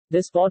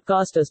This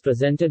podcast is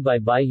presented by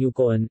Buy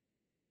Ucoin.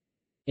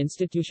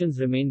 Institutions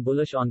remain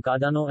bullish on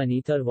Cardano and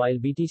Ether while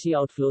BTC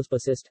outflows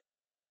persist.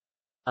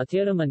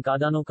 Ethereum and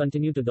Cardano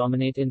continue to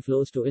dominate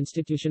inflows to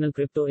institutional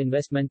crypto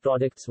investment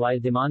products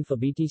while demand for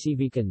BTC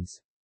weakens.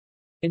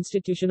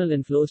 Institutional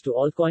inflows to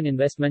altcoin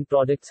investment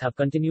products have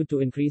continued to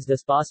increase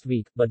this past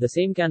week, but the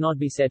same cannot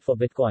be said for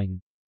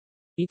Bitcoin.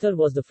 Ether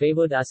was the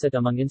favored asset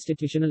among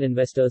institutional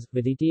investors,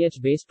 with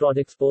ETH-based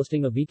products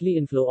posting a weekly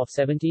inflow of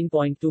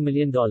 $17.2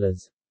 million.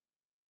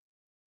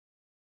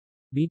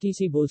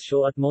 BTC bulls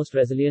show utmost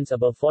resilience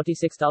above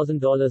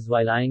 $46,000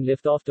 while eyeing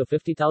liftoff to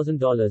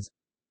 $50,000.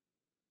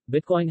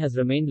 Bitcoin has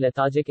remained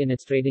lethargic in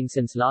its trading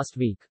since last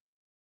week.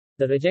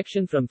 The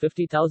rejection from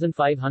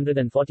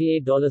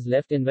 $50,548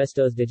 left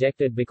investors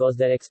dejected because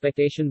their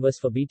expectation was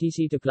for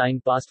BTC to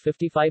climb past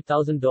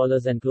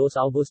 $55,000 and close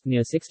August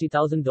near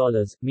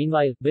 $60,000.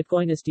 Meanwhile,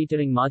 Bitcoin is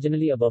teetering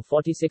marginally above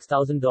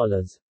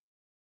 $46,000.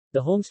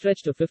 The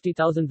homestretch to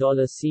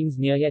 $50,000 seems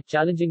near yet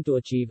challenging to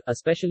achieve,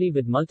 especially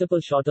with multiple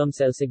short-term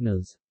sell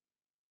signals.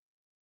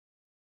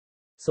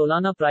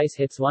 Solana price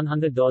hits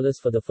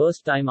 $100 for the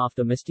first time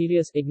after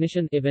mysterious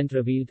ignition event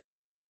revealed.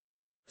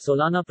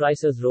 Solana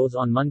prices rose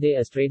on Monday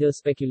as traders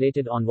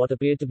speculated on what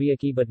appeared to be a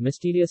key but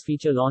mysterious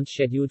feature launch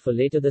scheduled for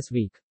later this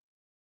week.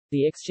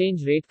 The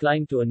exchange rate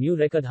climbed to a new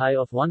record high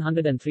of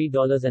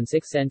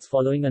 $103.06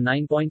 following a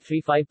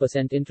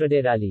 9.35%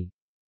 intraday rally.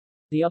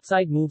 The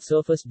upside move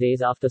surfaced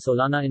days after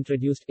Solana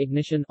introduced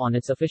Ignition on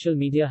its official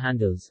media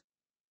handles.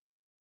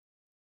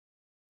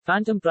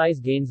 Fantom price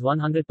gains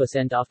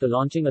 100% after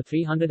launching a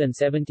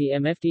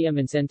 370M FTM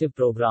incentive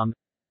program.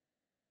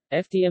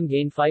 FTM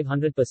gained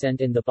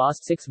 500% in the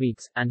past 6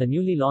 weeks, and the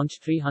newly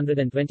launched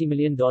 $320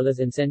 million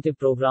incentive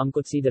program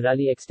could see the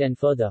rally extend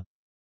further.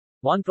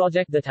 One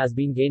project that has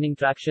been gaining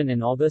traction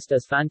in August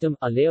is Fantom,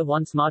 a Layer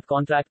 1 smart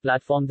contract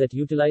platform that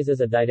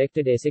utilizes a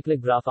directed acyclic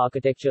graph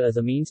architecture as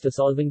a means to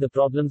solving the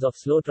problems of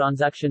slow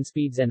transaction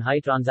speeds and high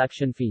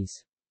transaction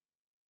fees.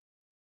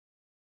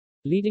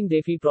 Leading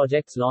DeFi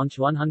projects launch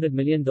 $100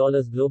 million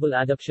global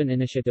adoption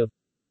initiative.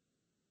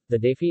 The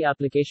DeFi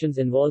applications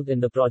involved in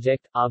the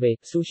project, Aave,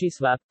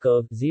 SushiSwap,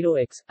 Curve,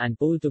 0x, and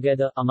Pool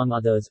Together, among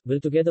others, will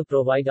together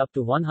provide up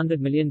to $100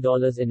 million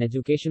in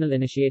educational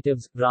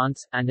initiatives,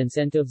 grants, and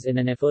incentives in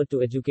an effort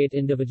to educate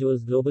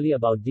individuals globally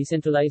about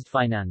decentralized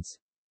finance.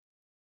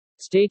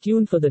 Stay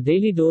tuned for the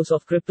daily dose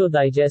of Crypto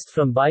Digest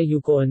from Buy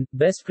Ucoin,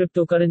 best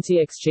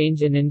cryptocurrency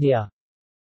exchange in India.